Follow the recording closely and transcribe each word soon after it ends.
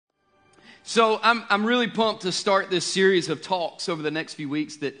So I'm really pumped to start this series of talks over the next few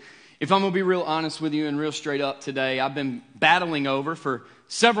weeks that, if I'm going to be real honest with you and real straight up today, I've been battling over for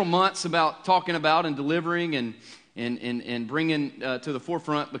several months about talking about and delivering and bringing to the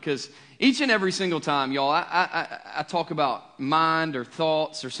forefront, because each and every single time, y'all, I talk about mind or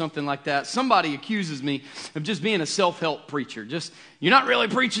thoughts or something like that, somebody accuses me of just being a self-help preacher. Just, you're not really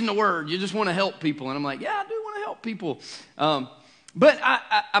preaching the word. You just want to help people. And I'm like, yeah, I do want to help people. But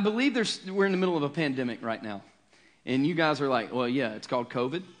I believe we're in the middle of a pandemic right now. And you guys are like, well, yeah, it's called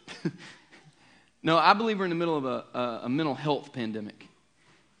COVID. No, I believe we're in the middle of a mental health pandemic,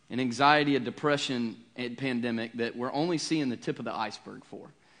 an anxiety, a depression pandemic that we're only seeing the tip of the iceberg for.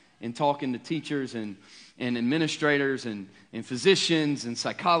 And talking to teachers and administrators and physicians and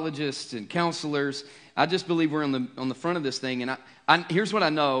psychologists and counselors, I just believe we're on the front of this thing. And here's what I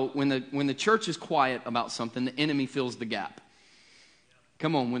know: when the church is quiet about something, the enemy fills the gap.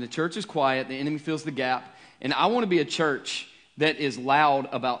 Come on, when the church is quiet, the enemy fills the gap. And I want to be a church that is loud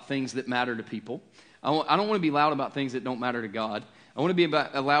about things that matter to people. I don't want to be loud about things that don't matter to God. I want to be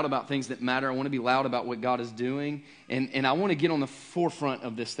loud about things that matter. I want to be loud about what God is doing. And I want to get on the forefront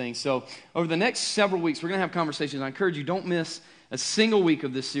of this thing. So over the next several weeks, we're going to have conversations. I encourage you, don't miss a single week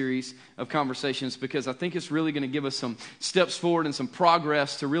of this series of conversations, because I think it's really going to give us some steps forward and some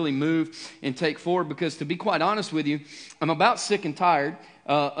progress to really move and take forward. Because to be quite honest with you, I'm about sick and tired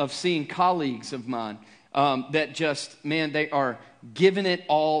of seeing colleagues of mine that just, man, they are giving it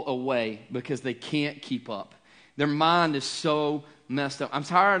all away because they can't keep up. Their mind is so messed up. I'm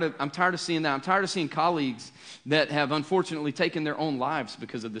tired of seeing that. I'm tired of seeing colleagues that have unfortunately taken their own lives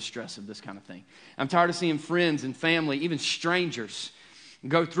because of the stress of this kind of thing. I'm tired of seeing friends and family, even strangers,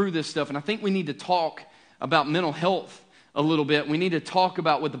 go through this stuff. And I think we need to talk about mental health a little bit. We need to talk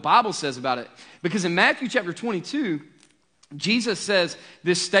about what the Bible says about it. Because in Matthew chapter 22, Jesus says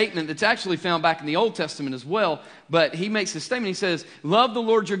this statement that's actually found back in the Old Testament as well. But he makes this statement. He says, love the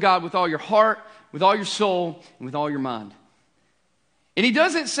Lord your God with all your heart, with all your soul, and with all your mind. And he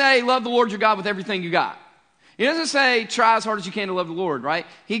doesn't say love the Lord your God with everything you got. He doesn't say try as hard as you can to love the Lord, right?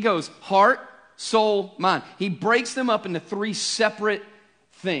 He goes heart, soul, mind. He breaks them up into three separate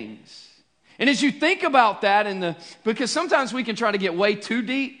things. And as you think about that, because sometimes we can try to get way too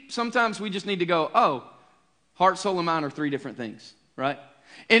deep, sometimes we just need to go, oh, heart, soul, and mind are three different things, right?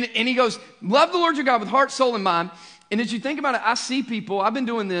 And he goes, love the Lord your God with heart, soul, and mind. And as you think about it, I see people, I've been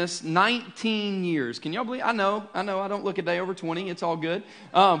doing this 19 years. Can y'all believe? I know, I don't look a day over 20. It's all good.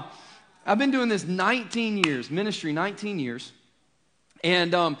 I've been doing this 19 years, ministry 19 years.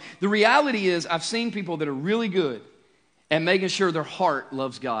 And the reality is I've seen people that are really good at making sure their heart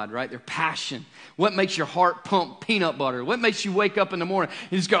loves God, right? Their passion. What makes your heart pump peanut butter? What makes you wake up in the morning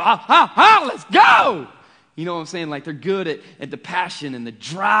and just go, let's go. You know what I'm saying? Like they're good at the passion and the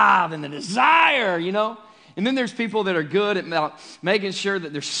drive and the desire, you know? And then there's people that are good at making sure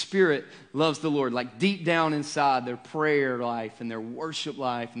that their spirit loves the Lord, like deep down inside, their prayer life and their worship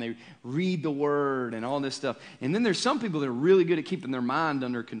life, and they read the word and all this stuff. And then there's some people that are really good at keeping their mind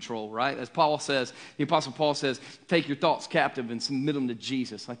under control, right? As Paul says, the Apostle Paul says, take your thoughts captive and submit them to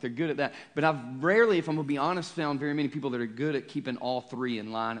Jesus. Like they're good at that. But I've rarely, if I'm going to be honest, found very many people that are good at keeping all three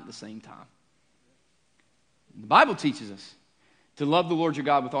in line at the same time. The Bible teaches us to love the Lord your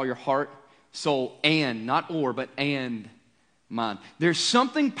God with all your heart, soul, and, not or, but and mind. There's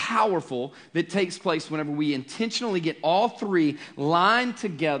something powerful that takes place whenever we intentionally get all three lined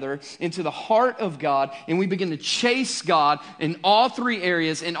together into the heart of God, and we begin to chase God in all three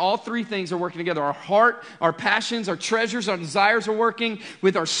areas, and all three things are working together. Our heart, our passions, our treasures, our desires are working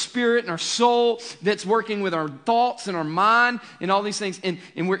with our spirit and our soul that's working with our thoughts and our mind and all these things. And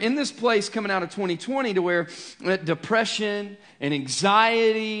we're in this place coming out of 2020 to where depression and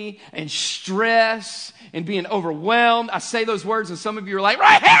anxiety and stress and being overwhelmed. I say those words and some of you are like,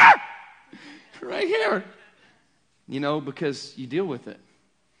 right here. You know, because you deal with it.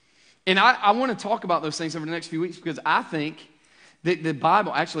 And I want to talk about those things over the next few weeks, because I think that the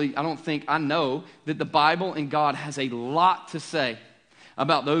Bible, actually, I know that the Bible and God has a lot to say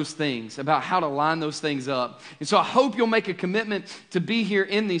about those things, about how to line those things up. And so I hope you'll make a commitment to be here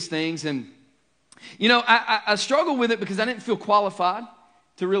in these things. And you know, I struggle with it because I didn't feel qualified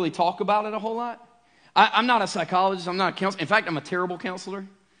to really talk about it a whole lot. I'm not a psychologist. I'm not a counselor. In fact, I'm a terrible counselor.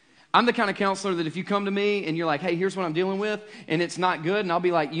 I'm the kind of counselor that if you come to me and you're like, hey, here's what I'm dealing with, and it's not good, and I'll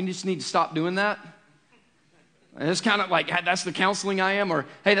be like, you just need to stop doing that. And it's kind of like, that's the counseling I am, or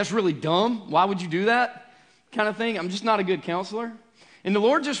hey, that's really dumb. Why would you do that? Kind of thing. I'm just not a good counselor. And the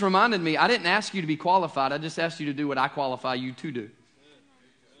Lord just reminded me, I didn't ask you to be qualified. I just asked you to do what I qualify you to do.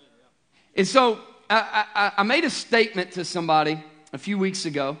 And so I made a statement to somebody a few weeks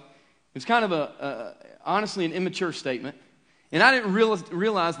ago, It's kind of honestly an immature statement. And I didn't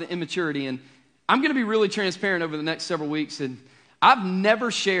realize the immaturity. And I'm going to be really transparent over the next several weeks. And I've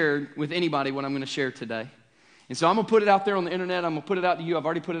never shared with anybody what I'm going to share today. And so I'm going to put it out there on the internet. I'm going to put it out to you. I've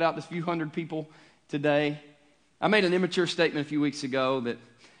already put it out to a few hundred people today. I made an immature statement a few weeks ago that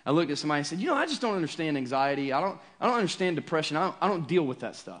I looked at somebody and said, I just don't understand anxiety. I don't understand depression. I don't deal with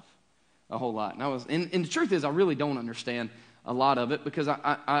that stuff a whole lot. And the truth is, I really don't understand a lot of it because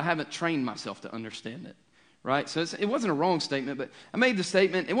I haven't trained myself to understand it. Right? So it wasn't a wrong statement, but I made the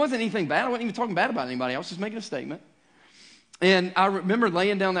statement. It wasn't anything bad. I wasn't even talking bad about anybody. I was just making a statement. And I remember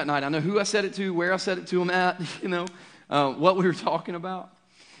laying down that night. I know who I said it to, where I said it to them at, what we were talking about.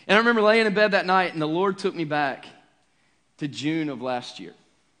 And I remember laying in bed that night, and the Lord took me back to June of last year.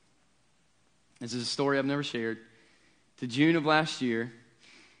 This is a story I've never shared. To June of last year.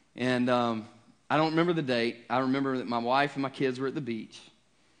 And I don't remember the date. I remember that my wife and my kids were at the beach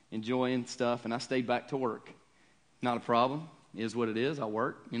enjoying stuff, and I stayed back to work. Not a problem. It is what it is. I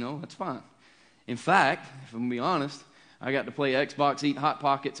work. That's fine. In fact, if I'm going to be honest, I got to play Xbox, eat Hot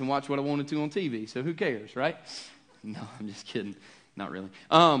Pockets, and watch what I wanted to on TV. So who cares, right? No, I'm just kidding. Not really.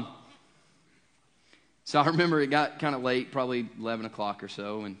 So I remember it got kind of late, probably 11 o'clock or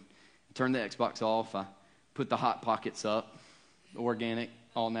so, and I turned the Xbox off. I put the Hot Pockets up, organic,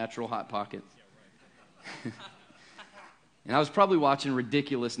 all-natural Hot Pockets. And I was probably watching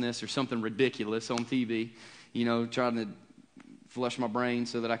ridiculousness or something ridiculous on TV, trying to flush my brain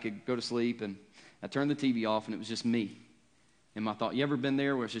so that I could go to sleep. And I turned the TV off, and it was just me and my thought. You ever been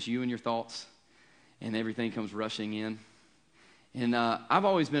there where it's just you and your thoughts and everything comes rushing in? And I've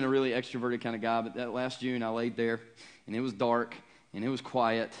always been a really extroverted kind of guy, but that last June I laid there, and it was dark, and it was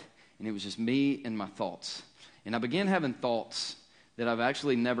quiet, and it was just me and my thoughts. And I began having thoughts that I've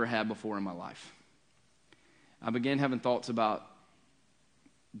actually never had before in my life. I began having thoughts about,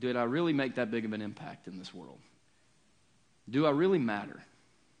 did I really make that big of an impact in this world? Do I really matter?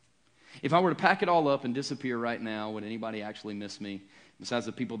 If I were to pack it all up and disappear right now, would anybody actually miss me besides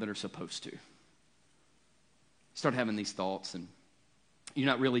the people that are supposed to? Start having these thoughts, and you're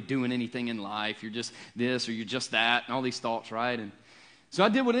not really doing anything in life. You're just this or you're just that, and all these thoughts, right? And so I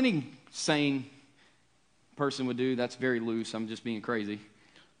did what any sane person would do. That's very loose. I'm just being crazy.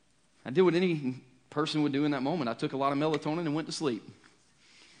 I did what any person would do in that moment. I took a lot of melatonin and went to sleep.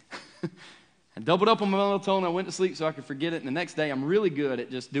 I doubled up on my melatonin. I went to sleep so I could forget it. And the next day, I'm really good at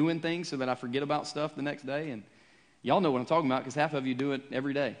just doing things so that I forget about stuff the next day. And y'all know what I'm talking about because half of you do it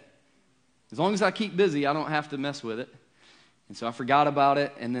every day. As long as I keep busy, I don't have to mess with it. And so I forgot about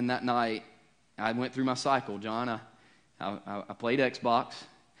it. And then that night, I went through my cycle, John. I played Xbox.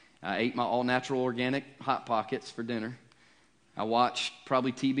 I ate my all-natural organic Hot Pockets for dinner. I watched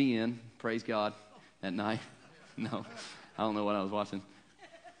probably TBN, praise God, that night. No, I don't know what I was watching.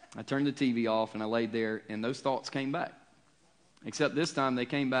 I turned the TV off, and I laid there, and those thoughts came back. Except this time, they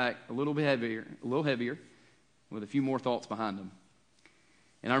came back a little heavier, with a few more thoughts behind them.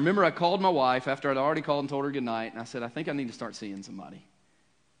 And I remember I called my wife after I'd already called and told her good night, and I said, I think I need to start seeing somebody.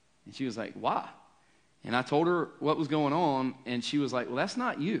 And she was like, why? And I told her what was going on, and she was like, well, that's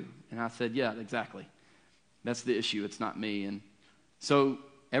not you. And I said, yeah, exactly. That's the issue. It's not me. And so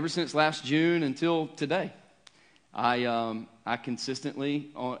ever since last June until today, I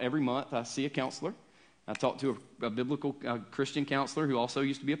consistently, every month, I see a counselor. I talk to a biblical Christian counselor who also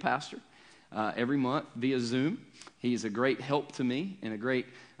used to be a pastor every month via Zoom. He's a great help to me and a great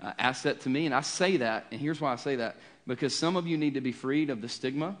asset to me. And I say that, and here's why I say that, because some of you need to be freed of the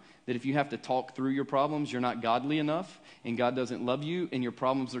stigma that if you have to talk through your problems, you're not godly enough, and God doesn't love you, and your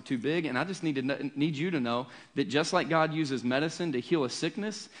problems are too big. And I just need you to know that just like God uses medicine to heal a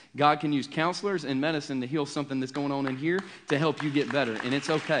sickness, God can use counselors and medicine to heal something that's going on in here to help you get better. And it's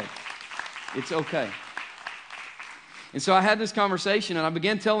okay. It's okay. And so I had this conversation, and I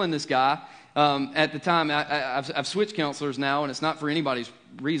began telling this guy at the time, I've switched counselors now, and it's not for anybody's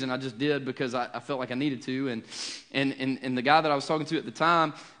reason. I just did because I felt like I needed to. And the guy that I was talking to at the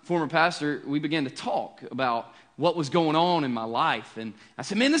time, former pastor, we began to talk about what was going on in my life. And I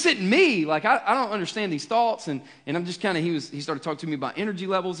said, man, this isn't me. Like, I don't understand these thoughts. And I'm just kind of, he started talking to me about energy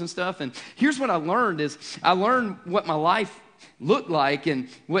levels and stuff. And here's what I learned is I learned what my life looked like, and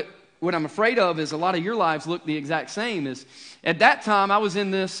what I'm afraid of is a lot of your lives look the exact same. Is at that time, I was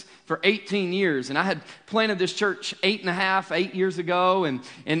in this for 18 years, and I had planted this church 8 years ago, and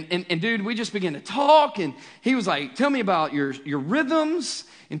dude, we just began to talk, and he was like, tell me about your rhythms,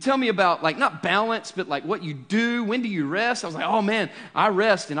 and tell me about, like, not balance, but like what you do, when do you rest? I was like, oh man, I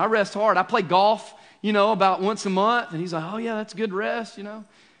rest, and I rest hard. I play golf, about once a month, and he's like, oh yeah, that's good rest,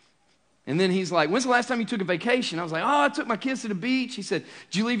 And then he's like, when's the last time you took a vacation? I was like, I took my kids to the beach. He said,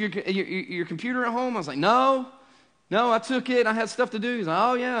 did you leave your computer at home? I was like, no, I took it. I had stuff to do. He's like,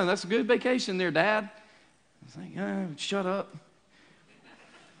 oh, yeah, that's a good vacation there, Dad. I was like, shut up.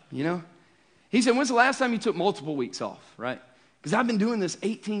 He said, when's the last time you took multiple weeks off, right? Because I've been doing this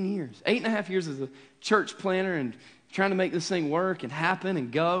 18 years, 8.5 years as a church planner and trying to make this thing work and happen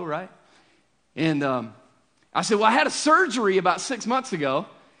and go, right? And I said, well, I had a surgery about 6 months ago,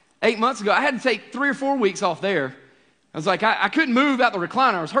 8 months ago. I had to take 3 or 4 weeks off there. I was like, I couldn't move out the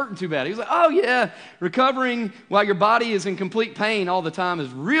recliner. I was hurting too bad. He was like, oh, yeah, recovering while your body is in complete pain all the time is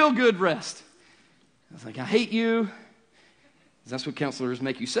real good rest. I was like, I hate you. That's what counselors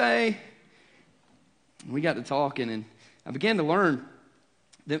make you say. And we got to talking, and I began to learn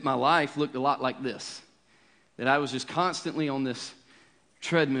that my life looked a lot like this, that I was just constantly on this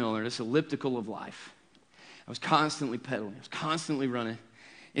treadmill or this elliptical of life. I was constantly pedaling. I was constantly running.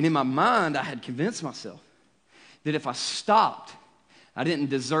 And in my mind, I had convinced myself that if I stopped, I didn't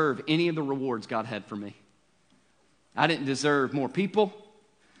deserve any of the rewards God had for me. I didn't deserve more people.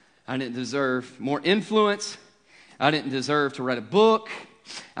 I didn't deserve more influence. I didn't deserve to write a book.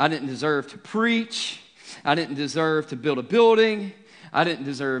 I didn't deserve to preach. I didn't deserve to build a building. I didn't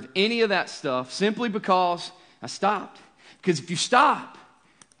deserve any of that stuff simply because I stopped. Because if you stop,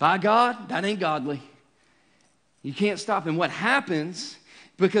 by God, that ain't godly. You can't stop. And what happens,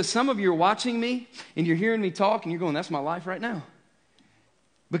 because some of you are watching me and you're hearing me talk and you're going, that's my life right now.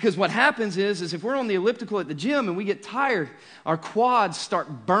 Because what happens is if we're on the elliptical at the gym and we get tired, our quads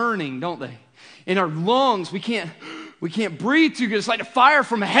start burning, don't they? In our lungs, we can't breathe too good. It's like a fire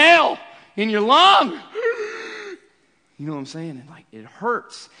from hell in your lung. You know what I'm saying? And it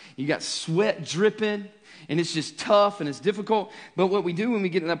hurts. You got sweat dripping, and it's just tough and it's difficult. But what we do when we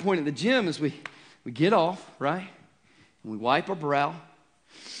get to that point at the gym is we get off, right? And we wipe our brow.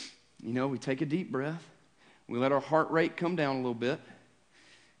 We take a deep breath. We let our heart rate come down a little bit.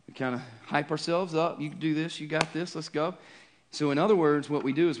 We kind of hype ourselves up. You can do this. You got this. Let's go. So in other words, what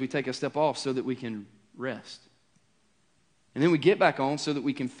we do is we take a step off so that we can rest. And then we get back on so that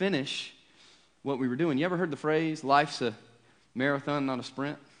we can finish what we were doing. You ever heard the phrase, life's a marathon, not a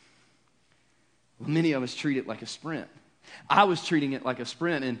sprint? Well, many of us treat it like a sprint. I was treating it like a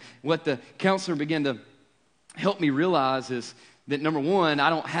sprint. And what the counselor began to help me realize is that, number one, I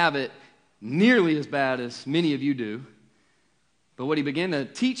don't have it nearly as bad as many of you do. But what he began to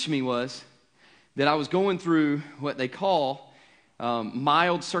teach me was that I was going through what they call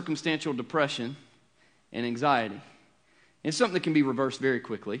mild circumstantial depression and anxiety. It's something that can be reversed very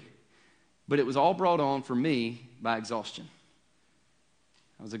quickly, but it was all brought on for me by exhaustion.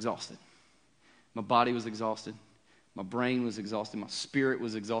 I was exhausted. My body was exhausted. My brain was exhausted. My spirit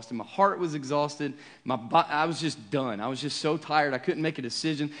was exhausted. My heart was exhausted. I was just done. I was just so tired. I couldn't make a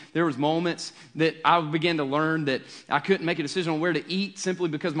decision. There was moments that I began to learn that I couldn't make a decision on where to eat simply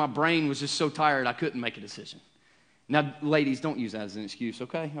because my brain was just so tired I couldn't make a decision. Now, ladies, don't use that as an excuse,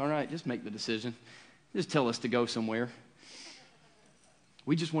 okay? All right, just make the decision. Just tell us to go somewhere.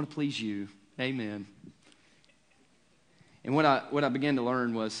 We just want to please you. Amen. And what I began to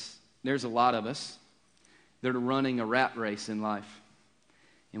learn was there's a lot of us that are running a rat race in life,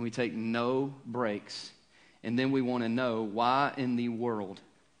 and we take no breaks, and then we want to know why in the world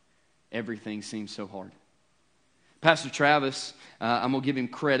everything seems so hard. Pastor Travis, I'm going to give him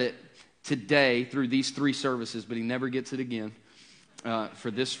credit today through these 3 services, but he never gets it again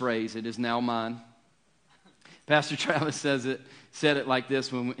for this phrase, it is now mine. Pastor Travis said it like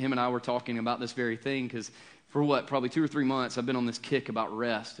this when him and I were talking about this very thing, because for probably 2 or 3 months, I've been on this kick about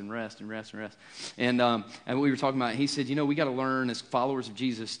rest and rest and rest and rest. And we were talking about it. He said, we got to learn as followers of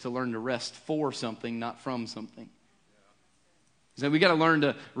Jesus to learn to rest for something, not from something. So we got to learn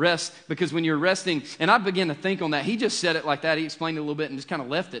to rest, because when you're resting, and I began to think on that. He just said it like that. He explained it a little bit and just kind of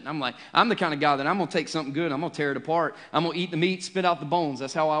left it. And I'm like, I'm the kind of guy that I'm going to take something good, I'm going to tear it apart. I'm going to eat the meat, spit out the bones.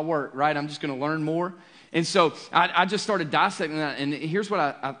 That's how I work, right? I'm just going to learn more. And so I just started dissecting that, and here's what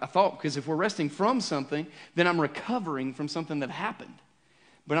I thought, because if we're resting from something, then I'm recovering from something that happened.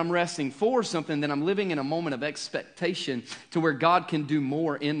 But I'm resting for something, then I'm living in a moment of expectation to where God can do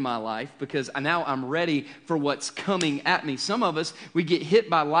more in my life, because now I'm ready for what's coming at me. Some of us, we get hit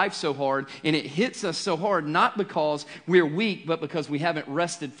by life so hard, and it hits us so hard not because we're weak, but because we haven't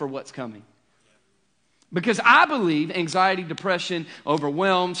rested for what's coming. Because I believe anxiety, depression,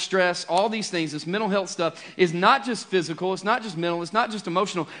 overwhelm, stress, all these things, this mental health stuff is not just physical, it's not just mental, it's not just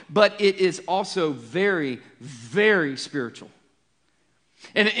emotional, but it is also very, very spiritual.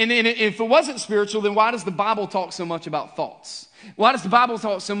 And if it wasn't spiritual, then why does the Bible talk so much about thoughts? Why does the Bible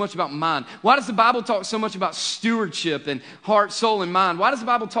talk so much about mind? Why does the Bible talk so much about stewardship and heart, soul, and mind? Why does the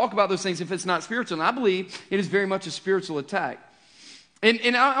Bible talk about those things if it's not spiritual? And I believe it is very much a spiritual attack.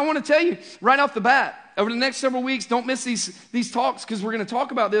 And I want to tell you right off the bat, over the next several weeks, don't miss these talks because we're going to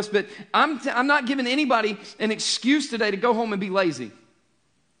talk about this, but I'm not giving anybody an excuse today to go home and be lazy.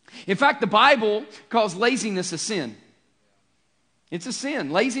 In fact, the Bible calls laziness a sin. It's a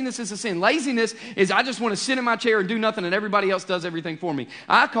sin. Laziness is a sin. Laziness is I just want to sit in my chair and do nothing and everybody else does everything for me.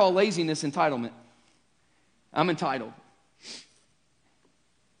 I call laziness entitlement. I'm entitled.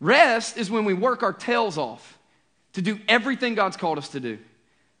 Rest is when we work our tails off to do everything God's called us to do.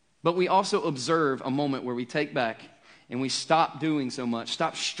 But we also observe a moment where we take back and we stop doing so much,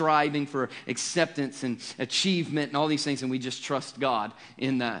 stop striving for acceptance and achievement and all these things, and we just trust God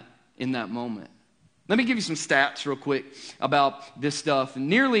in that moment. Let me give you some stats real quick about this stuff.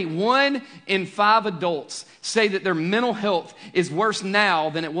 Nearly 1 in 5 adults say that their mental health is worse now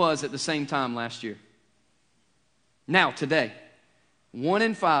than it was at the same time last year. Now, today, 1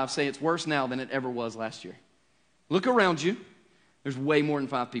 in 5 say it's worse now than it ever was last year. Look around you. There's way more than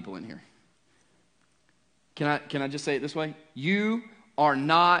 5 people in here. Can I just say it this way? You are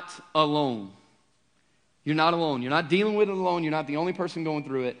not alone. You're not alone. You're not dealing with it alone. You're not the only person going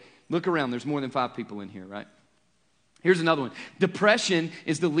through it. Look around. There's more than 5 people in here, right? Here's another one. Depression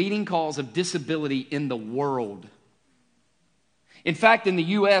is the leading cause of disability in the world. In fact, in the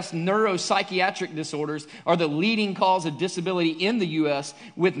U.S., neuropsychiatric disorders are the leading cause of disability in the U.S.,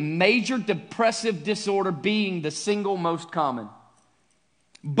 with major depressive disorder being the single most common.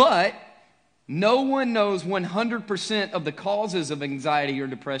 But no one knows 100% of the causes of anxiety or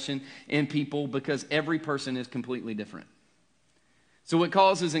depression in people because every person is completely different. So what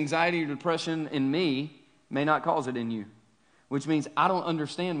causes anxiety or depression in me may not cause it in you, which means I don't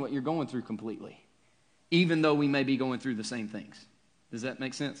understand what you're going through completely, even though we may be going through the same things. Does that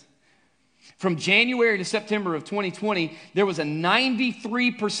make sense? From January to September of 2020, there was a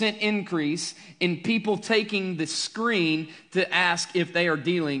 93% increase in people taking the screen to ask if they are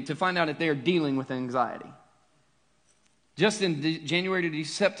to find out if they are dealing with anxiety. Just in January to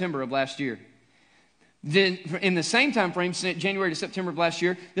September of last year. Then, in the same time frame, January to September of last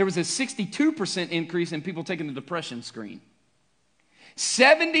year, there was a 62% increase in people taking the depression screen.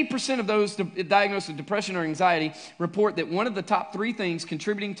 70% of those diagnosed with depression or anxiety report that one of the top 3 things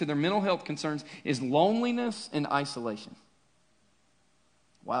contributing to their mental health concerns is loneliness and isolation.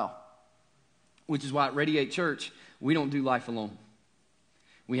 Wow. Which is why at Radiate Church, we don't do life alone.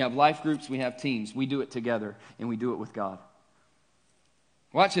 We have life groups, we have teams. We do it together, and we do it with God.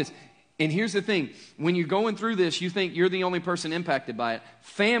 Watch this. And here's the thing. When you're going through this, you think you're the only person impacted by it.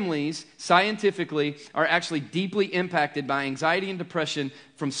 Families, scientifically, are actually deeply impacted by anxiety and depression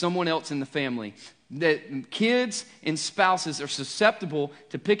from someone else in the family. That kids and spouses are susceptible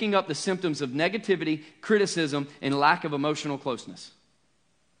to picking up the symptoms of negativity, criticism, and lack of emotional closeness.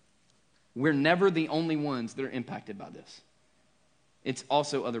 We're never the only ones that are impacted by this. It's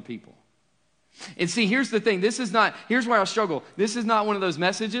also other people. And see, here's the thing. Here's where I struggle. This is not one of those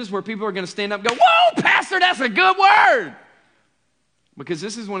messages where people are going to stand up and go, "Whoa, Pastor, that's a good word." Because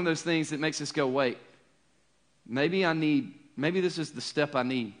this is one of those things that makes us go, wait, maybe this is the step I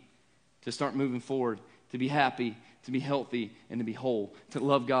need to start moving forward, to be happy, to be healthy, and to be whole, to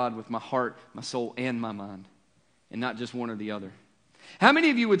love God with my heart, my soul, and my mind, and not just one or the other. How many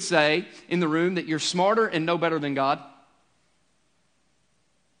of you would say in the room that you're smarter and know better than God?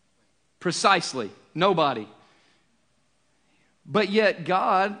 Precisely. Nobody. But yet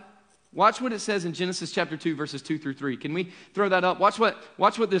God, watch what it says in Genesis chapter 2, verses 2 through 3. Can we throw that up? Watch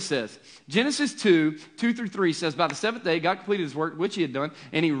what this says. Genesis 2 through 3 says, by the 7th day, God completed his work, which he had done,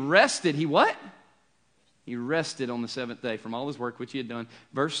 and he rested. He what? He rested on the 7th day from all his work, which he had done.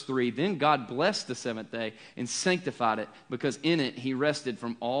 Verse 3, then God blessed the 7th day and sanctified it, because in it he rested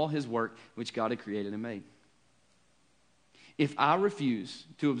from all his work, which God had created and made. If I refuse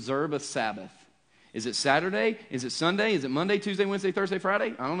to observe a Sabbath, is it Saturday? Is it Sunday? Is it Monday, Tuesday, Wednesday, Thursday,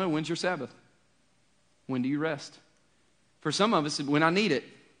 Friday? I don't know. When's your Sabbath? When do you rest? For some of us, when I need it.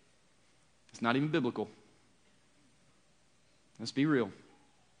 It's not even biblical. Let's be real.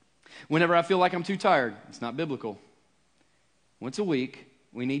 Whenever I feel like I'm too tired, it's not biblical. Once a week,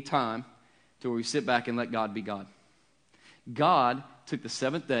 we need time to where we sit back and let God be God. God took the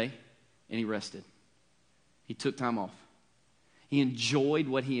 7th day and he rested. He took time off. He enjoyed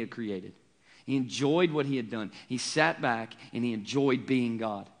what he had created. He enjoyed what he had done. He sat back and he enjoyed being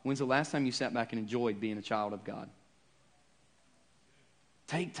God. When's the last time you sat back and enjoyed being a child of God?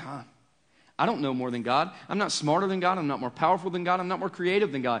 Take time. I don't know more than God. I'm not smarter than God. I'm not more powerful than God. I'm not more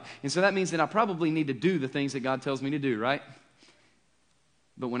creative than God. And so that means that I probably need to do the things that God tells me to do, right?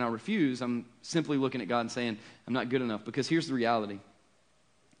 But when I refuse, I'm simply looking at God and saying, I'm not good enough. Because here's the reality.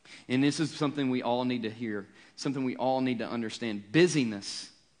 And this is something we all need to hear, something we all need to understand.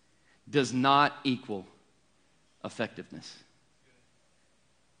 Busyness does not equal effectiveness.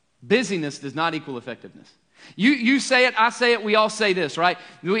 Busyness does not equal effectiveness. You say it, I say it, we all say this, right?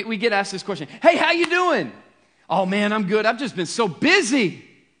 We get asked this question, hey, how you doing? Oh man, I'm good. I've just been so busy.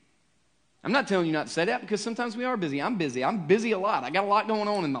 I'm not telling you not to say that because sometimes we are busy. I'm busy. I'm busy a lot. I got a lot going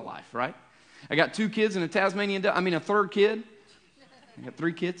on in my life, right? I got 2 kids and a a third kid. I got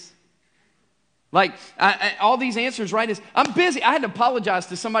 3 kids. Like, all these answers, right, is I'm busy. I had to apologize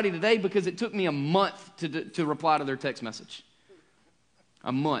to somebody today because it took me a month to reply to their text message.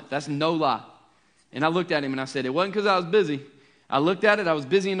 A month. That's no lie. And I looked at him and I said, it wasn't because I was busy. I looked at it, I was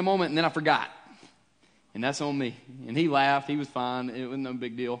busy in the moment, and then I forgot. And that's on me. And he laughed. He was fine. It was no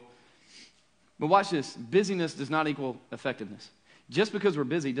big deal. But watch this. Busyness does not equal effectiveness. Just because we're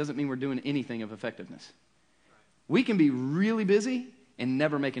busy doesn't mean we're doing anything of effectiveness. We can be really busy and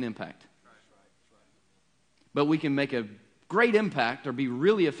never make an impact. But we can make a great impact or be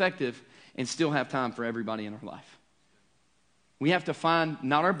really effective and still have time for everybody in our life. We have to find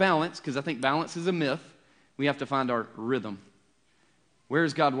not our balance, because I think balance is a myth. We have to find our rhythm. Where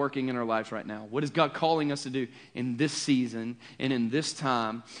is God working in our lives right now? What is God calling us to do in this season and in this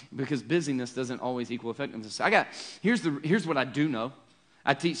time? Because busyness doesn't always equal effectiveness. Here's what I do know.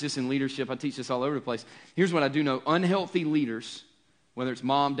 I teach this in leadership. I teach this all over the place. Here's what I do know. Unhealthy leaders, whether it's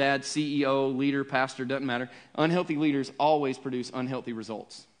mom, dad, CEO, leader, pastor, doesn't matter. Unhealthy leaders always produce unhealthy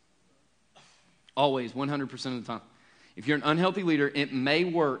results. Always, 100% of the time. If you're an unhealthy leader, it may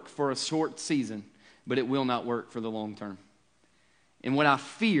work for a short season, but it will not work for the long term. And what I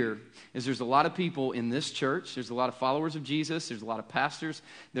fear is there's a lot of people in this church, there's a lot of followers of Jesus, there's a lot of pastors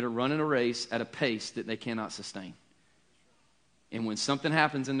that are running a race at a pace that they cannot sustain. And when something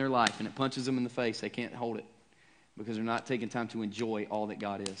happens in their life and it punches them in the face, they can't hold it because they're not taking time to enjoy all that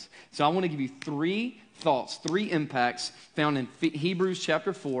God is. So I want to give you 3 thoughts, 3 impacts found in Hebrews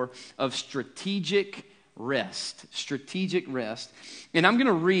chapter 4 of strategic rest. Strategic rest. And I'm going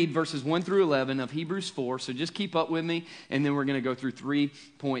to read verses 1 through 11 of Hebrews 4, so just keep up with me, and then we're going to go through 3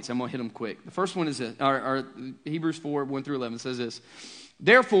 points. I'm going to hit them quick. The first one is this, Hebrews 4, 1 through 11 says this.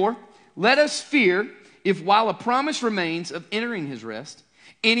 Therefore, let us fear if while a promise remains of entering his rest,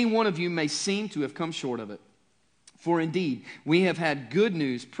 any one of you may seem to have come short of it. For indeed, we have had good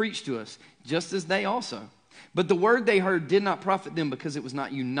news preached to us, just as they also. But the word they heard did not profit them because it was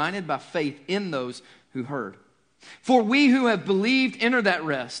not united by faith in those who heard. For we who have believed enter that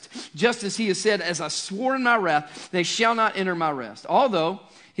rest, just as he has said, as I swore in my wrath, they shall not enter my rest. Although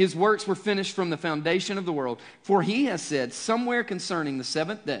his works were finished from the foundation of the world. For he has said somewhere concerning the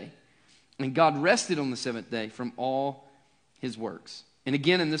 7th day, and God rested on the 7th day from all his works. And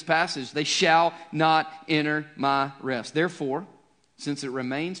again in this passage, they shall not enter my rest. Therefore, since it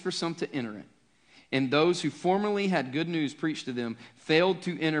remains for some to enter it, and those who formerly had good news preached to them failed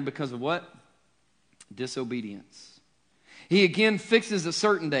to enter because of what? Disobedience. He again fixes a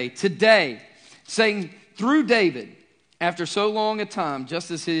certain day, today, saying through David, after so long a time,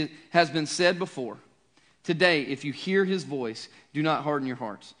 just as it has been said before, today, if you hear his voice, do not harden your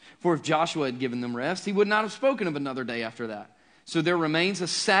hearts. For if Joshua had given them rest, he would not have spoken of another day after that. So there remains a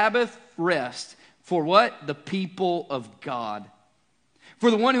Sabbath rest for what? The people of God. For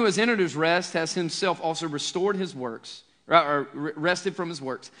the one who has entered his rest has himself also restored his works, or rested from his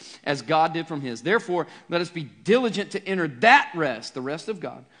works, as God did from his. Therefore, let us be diligent to enter that rest, the rest of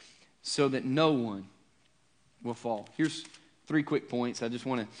God, so that no one will fall. Here's 3 quick points. I just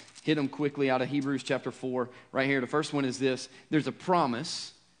want to hit them quickly out of Hebrews chapter 4 right here. The first one is this. There's a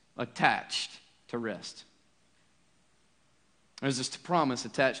promise attached to rest. There's this promise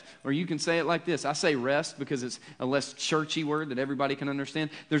attached, or you can say it like this. I say rest because it's a less churchy word that everybody can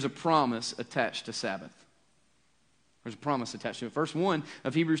understand. There's a promise attached to Sabbath. There's a promise attached to it. Verse 1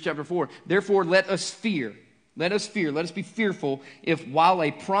 of Hebrews chapter 4. Therefore, let us fear. Let us fear. Let us be fearful if while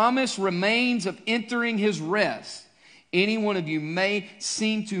a promise remains of entering his rest, any one of you may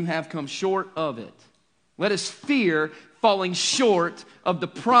seem to have come short of it. Let us fear falling short of the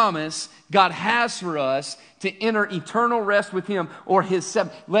promise God has for us to enter eternal rest with him or his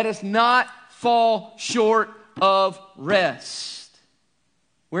Sabbath. Let us not fall short of rest.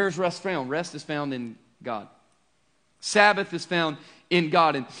 Where is rest found? Rest is found in God. Sabbath is found in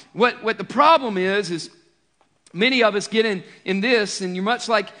God. And what the problem is Many of us get in this, and you're much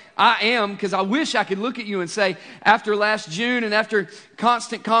like I am, because I wish I could look at you and say, after last June and after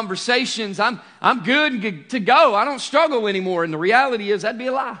constant conversations, I'm good to go. I don't struggle anymore. And the reality is that'd be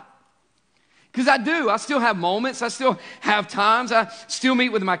a lie. Because I do. I still have moments. I still have times. I still meet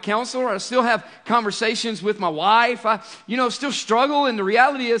with my counselor. I still have conversations with my wife. I still struggle. And the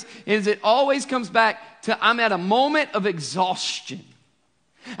reality is it always comes back to I'm at a moment of exhaustion.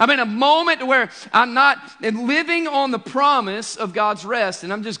 I'm in a moment where I'm not living on the promise of God's rest,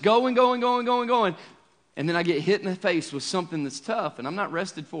 and I'm just going. And then I get hit in the face with something that's tough, and I'm not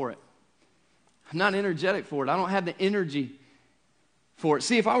rested for it. I'm not energetic for it. I don't have the energy for it.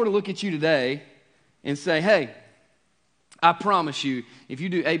 See, if I were to look at you today and say, hey, I promise you, if you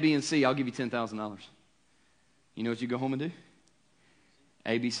do A, B, and C, I'll give you $10,000. You know what you go home and do?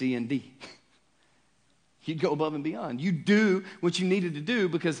 A, B, C, and D. You'd go above and beyond. You do what you needed to do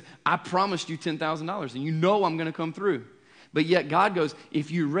because I promised you $10,000 and you know I'm going to come through. But yet God goes, if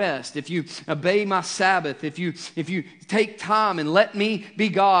you rest, if you obey my Sabbath, if you take time and let me be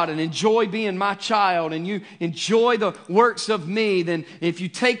God and enjoy being my child and you enjoy the works of me, then if you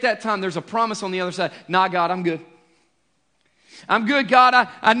take that time, there's a promise on the other side. Nah, God, I'm good. I'm good, God.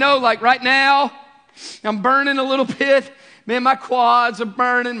 I know like right now I'm burning a little bit. Man, my quads are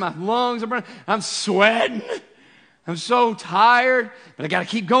burning. My lungs are burning. I'm sweating. I'm so tired. But I got to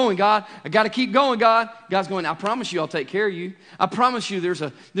keep going, God. I got to keep going, God. God's going, I promise you I'll take care of you. I promise you there's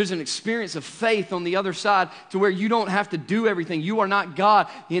an experience of faith on the other side to where you don't have to do everything. You are not God.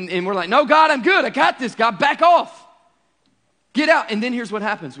 And we're like, no, God, I'm good. I got this. God, back off. Get out. And then here's what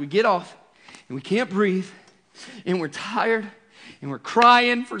happens. We get off and we can't breathe and we're tired. And we're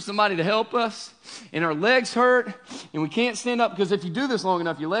crying for somebody to help us. And our legs hurt. And we can't stand up. Because if you do this long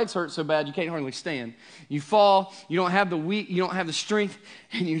enough, your legs hurt so bad you can't hardly stand. You fall. You don't have the strength.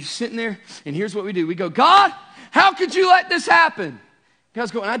 And you're sitting there. And here's what we do. We go, God, how could you let this happen? God's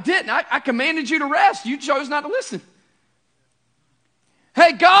going, I didn't. I commanded you to rest. You chose not to listen.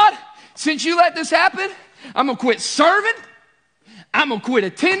 Hey, God, since you let this happen, I'm going to quit serving. I'm going to quit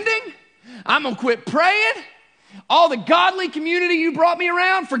attending. I'm going to quit praying. All the godly community you brought me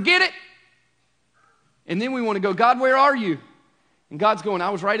around, forget it. And then we want to go, God, where are you? And God's going, I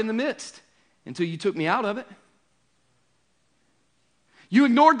was right in the midst until you took me out of it. You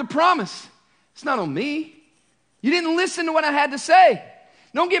ignored the promise. It's not on me. You didn't listen to what I had to say.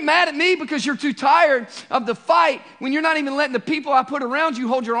 Don't get mad at me because you're too tired of the fight when you're not even letting the people I put around you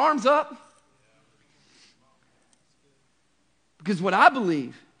hold your arms up. Because what I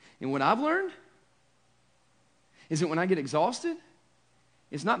believe and what I've learned is that when I get exhausted,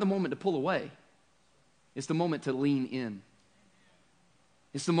 it's not the moment to pull away. It's the moment to lean in.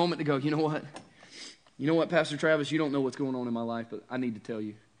 It's the moment to go, you know what? You know what, Pastor Travis? You don't know what's going on in my life, but I need to tell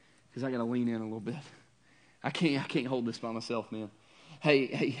you because I got to lean in a little bit. I can't hold this by myself, man.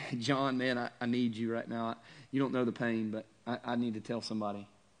 Hey, John, man, I need you right now. You don't know the pain, but I need to tell somebody.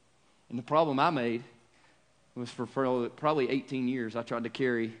 And the problem I made was for probably 18 years, I tried to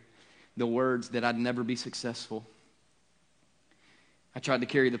carry the words that I'd never be successful. I tried to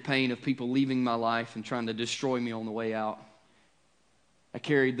carry the pain of people leaving my life and trying to destroy me on the way out. I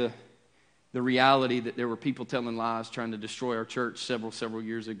carried the reality that there were people telling lies trying to destroy our church several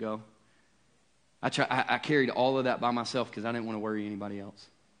years ago. I carried all of that by myself because I didn't want to worry anybody else.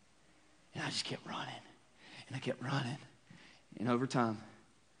 And I just kept running. And I kept running. And over time,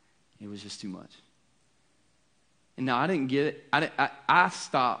 it was just too much. And now I didn't get it. I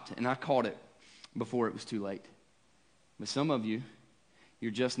stopped and I caught it before it was too late. But some of you,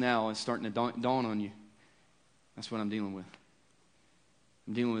 you're just now, it's starting to dawn on you. That's what I'm dealing with.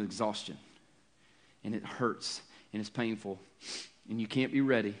 I'm dealing with exhaustion. And it hurts. And it's painful. And you can't be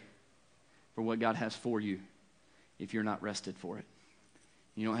ready for what God has for you if you're not rested for it.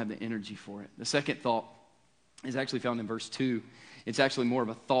 You don't have the energy for it. The second thought is actually found in verse 2. It's actually more of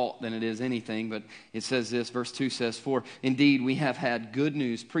a thought than it is anything, but it says this, verse 2 says, For indeed we have had good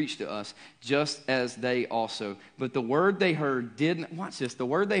news preached to us, just as they also. But the word they heard didn't, watch this, the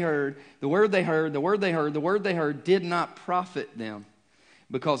word they heard did not profit them,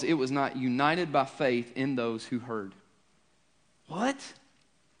 because it was not united by faith in those who heard. What?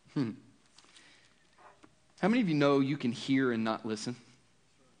 How many of you know you can hear and not listen?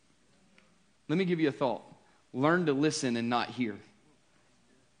 Let me give you a thought. Learn to listen and not hear.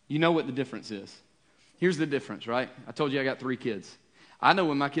 You know what the difference is. Here's the difference, right? I told you I got 3 kids. I know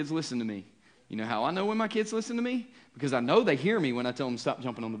when my kids listen to me. You know how I know when my kids listen to me? Because I know they hear me when I tell them to stop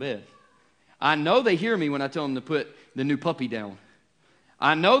jumping on the bed. I know they hear me when I tell them to put the new puppy down.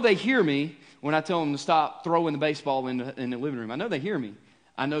 I know they hear me when I tell them to stop throwing the baseball in the living room. I know they hear me.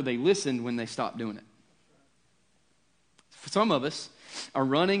 I know they listen when they stop doing it. Some of us are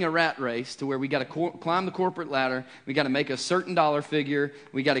running a rat race to where we got to climb the corporate ladder. We got to make a certain dollar figure.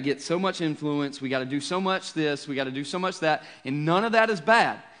 We got to get so much influence. We got to do so much this. We got to do so much that. And none of that is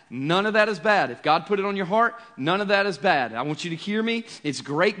bad. None of that is bad. If God put it on your heart, none of that is bad. I want you to hear me. It's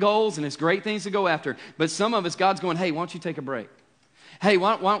great goals and it's great things to go after. But some of us, God's going, hey, why don't you take a break? Hey,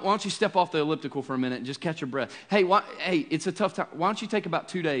 why don't you step off the elliptical for a minute and just catch your breath? Hey, it's a tough time. Why don't you take about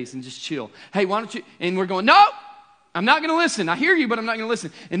 2 days and just chill? Hey, why don't you? And we're going, no, I'm not going to listen. I hear you, but I'm not going to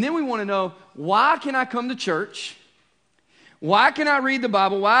listen. And then we want to know, why can I come to church? Why can I read the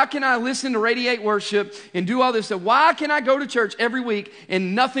Bible? Why can I listen to Radiate Worship and do all this stuff? Why can I go to church every week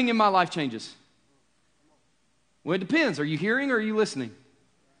and nothing in my life changes? Well, it depends. Are you hearing or are you listening?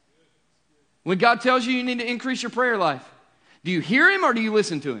 When God tells you need to increase your prayer life, do you hear Him or do you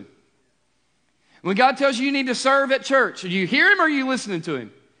listen to Him? When God tells you need to serve at church, do you hear Him or are you listening to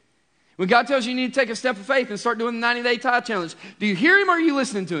Him? When God tells you need to take a step of faith and start doing the 90-day tithe challenge, do you hear Him or are you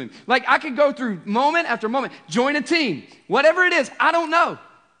listening to Him? Like, I could go through moment after moment. Join a team. Whatever it is, I don't know.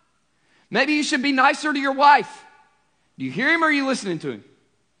 Maybe you should be nicer to your wife. Do you hear Him or are you listening to Him?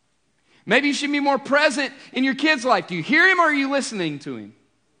 Maybe you should be more present in your kid's life. Do you hear Him or are you listening to Him?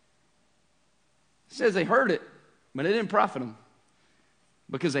 It says they heard it, but it didn't profit them.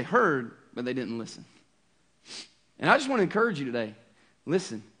 Because they heard, but they didn't listen. And I just want to encourage you today.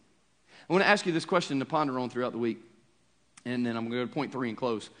 Listen. I want to ask you this question to ponder on throughout the week. And then I'm going to go to point 3 and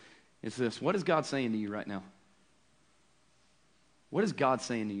close. It's this. What is God saying to you right now? What is God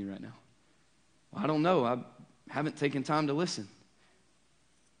saying to you right now? Well, I don't know. I haven't taken time to listen.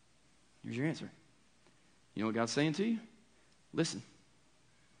 Here's your answer. You know what God's saying to you? Listen.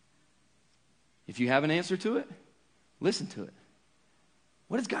 If you have an answer to it, listen to it.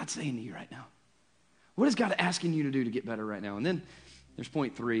 What is God saying to you right now? What is God asking you to do to get better right now? And then there's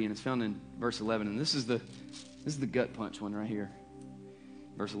point 3, and it's found in verse 11. And this is the gut punch one right here.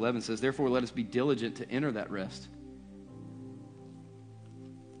 Verse 11 says, therefore let us be diligent to enter that rest,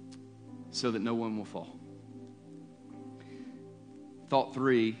 so that no one will fall. Thought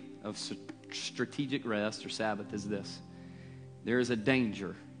 3 of strategic rest or Sabbath is this. There is a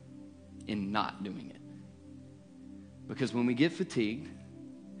danger in not doing it. Because when we get fatigued,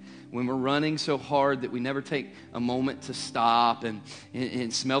 when we're running so hard that we never take a moment to stop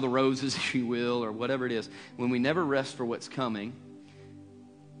and smell the roses, if you will, or whatever it is, when we never rest for what's coming,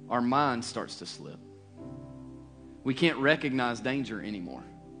 our mind starts to slip. We can't recognize danger anymore.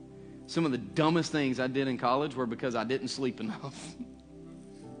 Some of the dumbest things I did in college were because I didn't sleep enough.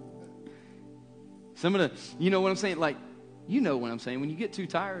 Some of the, you know what I'm saying? Like, you know what I'm saying. When you get too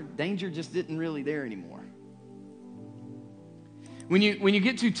tired, danger just isn't really there anymore. When you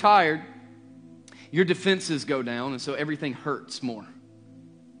get too tired, your defenses go down, and so everything hurts more.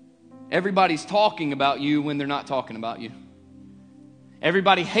 Everybody's talking about you when they're not talking about you.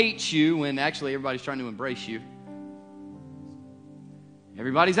 Everybody hates you when actually everybody's trying to embrace you.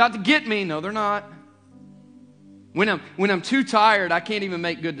 Everybody's out to get me. No, they're not. When I'm too tired, I can't even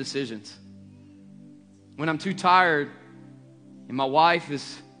make good decisions. When I'm too tired and my wife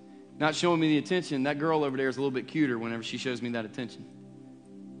is not showing me the attention, that girl over there is a little bit cuter whenever she shows me that attention.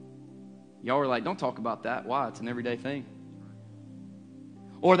 Y'all are like, don't talk about that. Why? It's an everyday thing.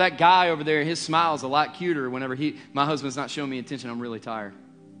 Or that guy over there, his smile is a lot cuter whenever my husband's not showing me attention. I'm really tired.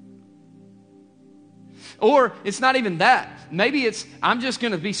 Or it's not even that. Maybe it's, I'm just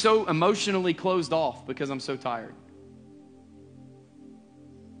going to be so emotionally closed off because I'm so tired.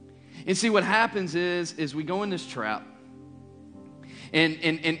 And see, what happens is we go in this trap.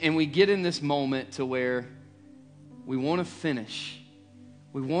 And we get in this moment to where we want to finish.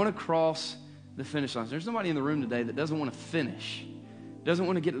 We want to cross the finish line. There's nobody in the room today that doesn't want to finish. Doesn't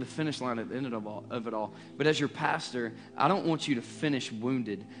want to get to the finish line at the end of it all. But as your pastor, I don't want you to finish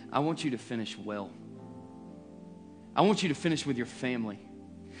wounded. I want you to finish well. I want you to finish with your family.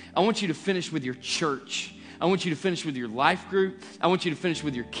 I want you to finish with your church. I want you to finish with your life group. I want you to finish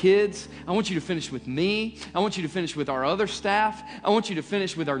with your kids. I want you to finish with me. I want you to finish with our other staff. I want you to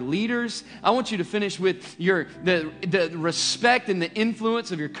finish with our leaders. I want you to finish with the respect and the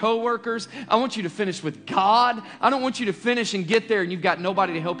influence of your coworkers. I want you to finish with God. I don't want you to finish and get there and you've got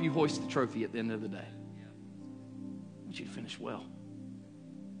nobody to help you hoist the trophy at the end of the day. I want you to finish well,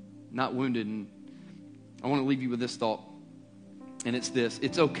 not wounded. And I want to leave you with this thought, and it's this.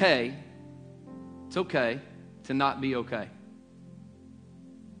 It's okay to not be okay.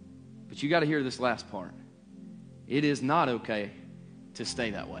 But you got to hear this last part. It is not okay to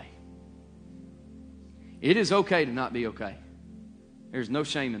stay that way. It is okay to not be okay. There's no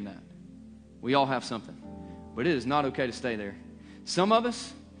shame in that. We all have something. But it is not okay to stay there. Some of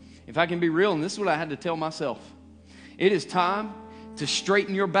us, if I can be real, and this is what I had to tell myself, It is time to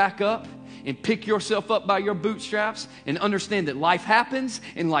straighten your back up and pick yourself up by your bootstraps and understand that life happens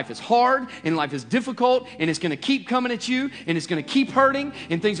and life is hard and life is difficult and it's going to keep coming at you and it's going to keep hurting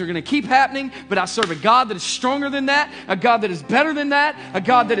and things are going to keep happening. But I serve a God that is stronger than that, a God that is better than that, a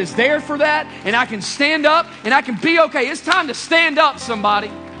God that is there for that, and I can stand up and I can be okay. It's time to stand up, somebody.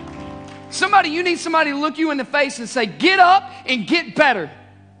 Somebody, you need somebody to look you in the face and say, get up and get better.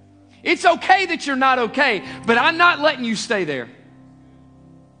 It's okay that you're not okay, but I'm not letting you stay there.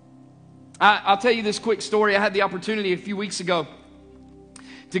 I'll tell you this quick story. I had the opportunity a few weeks ago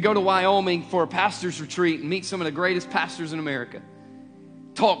to go to Wyoming for a pastor's retreat and meet some of the greatest pastors in America.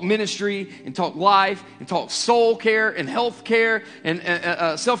 Talk ministry and talk life and talk soul care and health care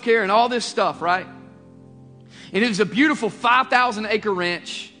and self-care and all this stuff, right? And it was a beautiful 5,000-acre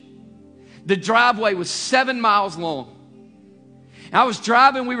ranch. The driveway was 7 miles long. And I was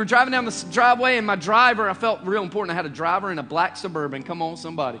driving, we were driving down the driveway, and my driver, I felt real important. I had a driver in a black Suburban. Come on,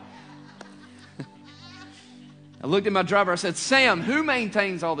 somebody. I looked at my driver. I said, Sam, who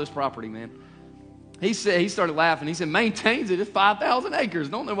maintains all this property, man? He started laughing. He said, maintains it? It's 5,000 acres.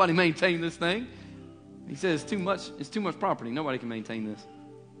 Don't nobody maintain this thing. He said, it's too much property. Nobody can maintain this.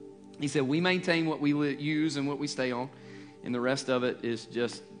 He said, we maintain what we use and what we stay on, and the rest of it is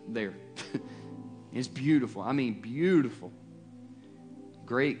just there. It's beautiful. I mean, beautiful.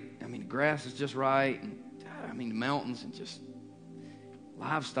 Great. I mean, the grass is just right. And, the mountains and just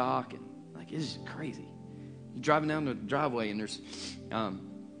livestock. And it's crazy. You're driving down the driveway and there's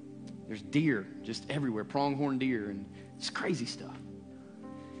deer just everywhere, pronghorn deer, and it's crazy stuff.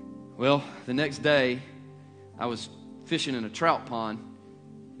 Well, the next day, I was fishing in a trout pond.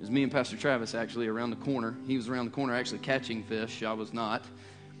 It was me and Pastor Travis actually around the corner. He was around the corner actually catching fish. I was not.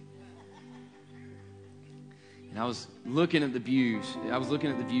 And I was looking at the views. I was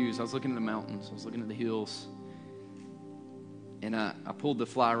looking at the mountains. I was looking at the hills. And I pulled the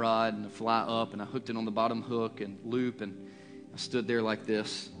fly rod and the fly up, and I hooked it on the bottom hook and loop, and I stood there like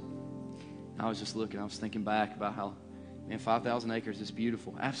this. And I was just looking. I was thinking back about how, 5,000 acres is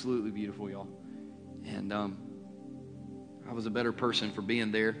beautiful. Absolutely beautiful, y'all. And I was a better person for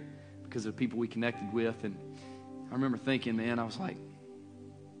being there because of the people we connected with. And I remember thinking, I was like,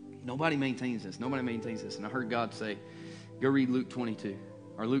 nobody maintains this. Nobody maintains this. And I heard God say, go read Luke 22.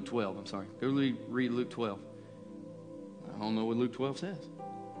 Or Luke 12, I'm sorry. Go read Luke 12. I don't know what Luke 12 says.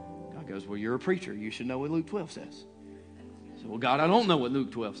 God goes, well, you're a preacher. You should know what Luke 12 says. I said, well, God, I don't know what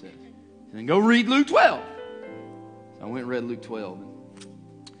Luke 12 says. And then go read Luke 12. So I went and read Luke 12.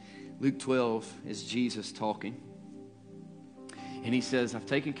 Luke 12 is Jesus talking. And he says, I've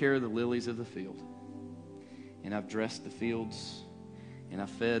taken care of the lilies of the field. And I've dressed the fields. And I've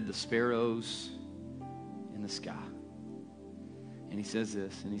fed the sparrows in the sky. And he says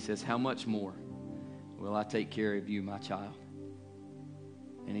this. And he says, how much more will I take care of you, my child?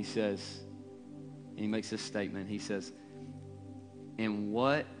 And he says, and he makes this statement. He says, and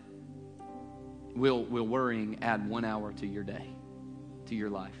what will worrying add 1 hour to your day, to your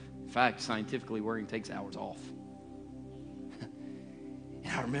life? In fact, scientifically, worrying takes hours off.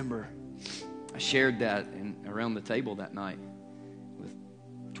 And I remember I shared that around the table that night with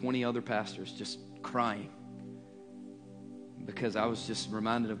 20 other pastors, just crying, because I was just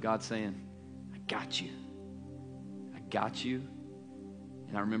reminded of God saying, I got you. I got you.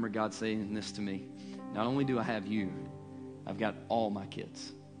 And I remember God saying this to me. Not only do I have you, I've got all my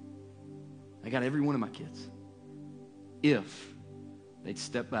kids. I got every one of my kids. If they'd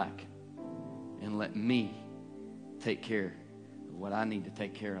step back and let me take care of what I need to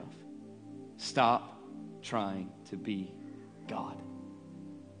take care of. Stop trying to be God.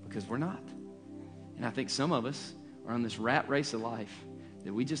 Because we're not. And I think some of us are on this rat race of life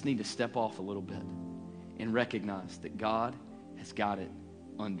that we just need to step off a little bit and recognize that God has got it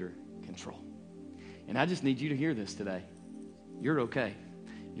under control. And I just need you to hear this today. You're okay.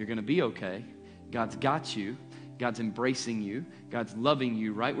 You're going to be okay. God's got you. God's embracing you. God's loving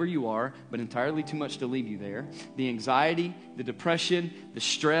you right where you are, but entirely too much to leave you there. The anxiety, the depression, the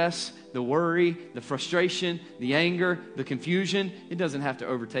stress, the worry, the frustration, the anger, the confusion, it doesn't have to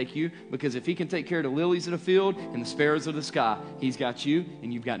overtake you, because if he can take care of the lilies of the field and the sparrows of the sky, he's got you,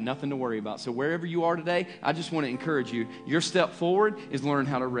 and you've got nothing to worry about. So wherever you are today, I just want to encourage you. Your step forward is learn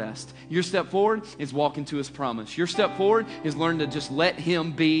how to rest. Your step forward is walk into his promise. Your step forward is learn to just let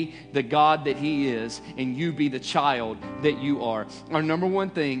him be the God that he is, and you be the child that you are. Our number one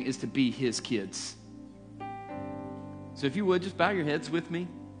thing is to be his kids. So if you would, just bow your heads with me.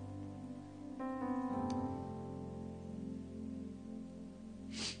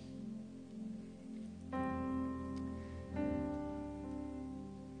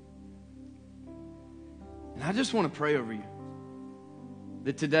 And And I just want to pray over you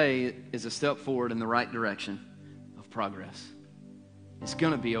that today is a step forward in the right direction of progress. It's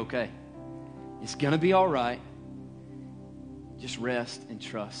going to be okay. It's going to be all right. Just rest and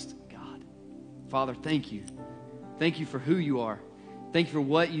trust God. Father, thank you. Thank you for who you are. Thank you for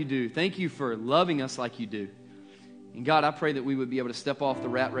what you do. Thank you for loving us like you do. And God, I pray that we would be able to step off the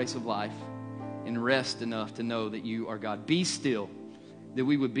rat race of life and rest enough to know that you are God. Be still. That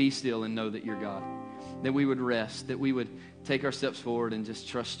we would be still and know that you're God. That we would rest. That we would take our steps forward and just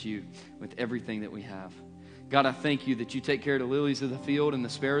trust you with everything that we have. God, I thank you that you take care of the lilies of the field and the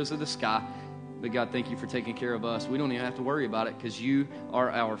sparrows of the sky. But God, thank you for taking care of us. We don't even have to worry about it because you are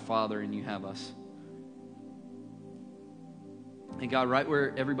our Father and you have us. And God, right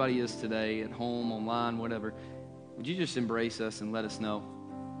where everybody is today, at home, online, whatever, would you just embrace us and let us know,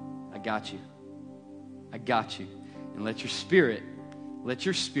 I got you. I got you. And let your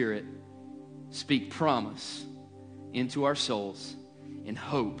spirit speak promise into our souls and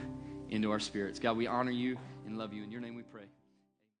hope into our spirits. God, we honor you and love you. In your name we pray.